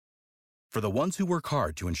For the ones who work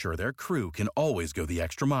hard to ensure their crew can always go the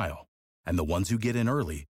extra mile, and the ones who get in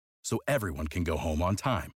early so everyone can go home on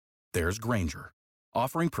time, there's Grainger,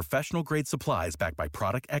 offering professional-grade supplies backed by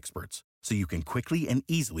product experts so you can quickly and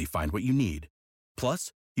easily find what you need.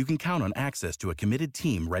 Plus, you can count on access to a committed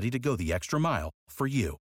team ready to go the extra mile for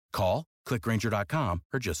you. Call, click Grainger.com,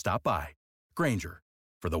 or just stop by. Grainger,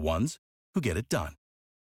 for the ones who get it done.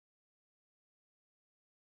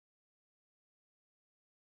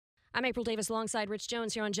 I'm April Davis alongside Rich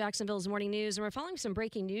Jones here on Jacksonville's Morning News, and we're following some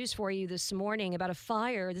breaking news for you this morning about a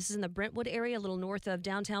fire. This is in the Brentwood area, a little north of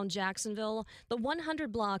downtown Jacksonville, the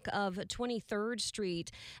 100 block of 23rd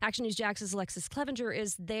Street. Action News Jax's Alexus Cleavenger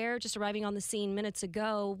is there, just arriving on the scene minutes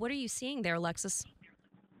ago. What are you seeing there, Alexus?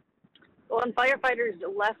 Well, and firefighters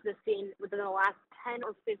left the scene within the last 10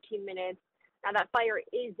 or 15 minutes. Now, that fire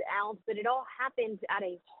is out, but it all happened at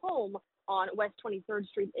a home on West 23rd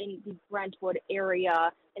Street in the Brentwood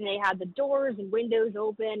area. And they had the doors and windows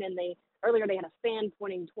open, and earlier they had a fan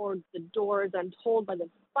pointing towards the doors. I'm told by the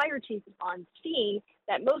fire chief on scene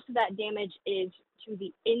that most of that damage is to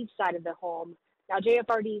the inside of the home. Now,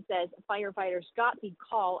 JFRD says firefighters got the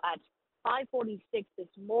call at 5:46 this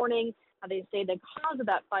morning. They say the cause of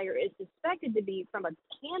that fire is suspected to be from a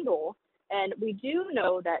candle. And we do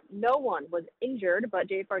know that no one was injured, but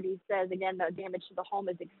JFRD says, again, the damage to the home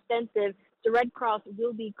is extensive. The Red Cross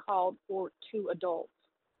will be called for 2 adults.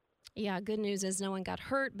 Yeah, good news is no one got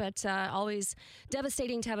hurt, but always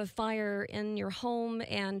devastating to have a fire in your home.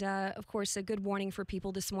 And, of course, a good warning for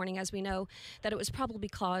people this morning, as we know that it was probably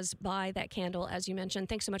caused by that candle, as you mentioned.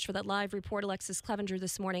 Thanks so much for that live report, Alexus Cleavenger,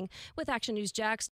 this morning with Action News Jax.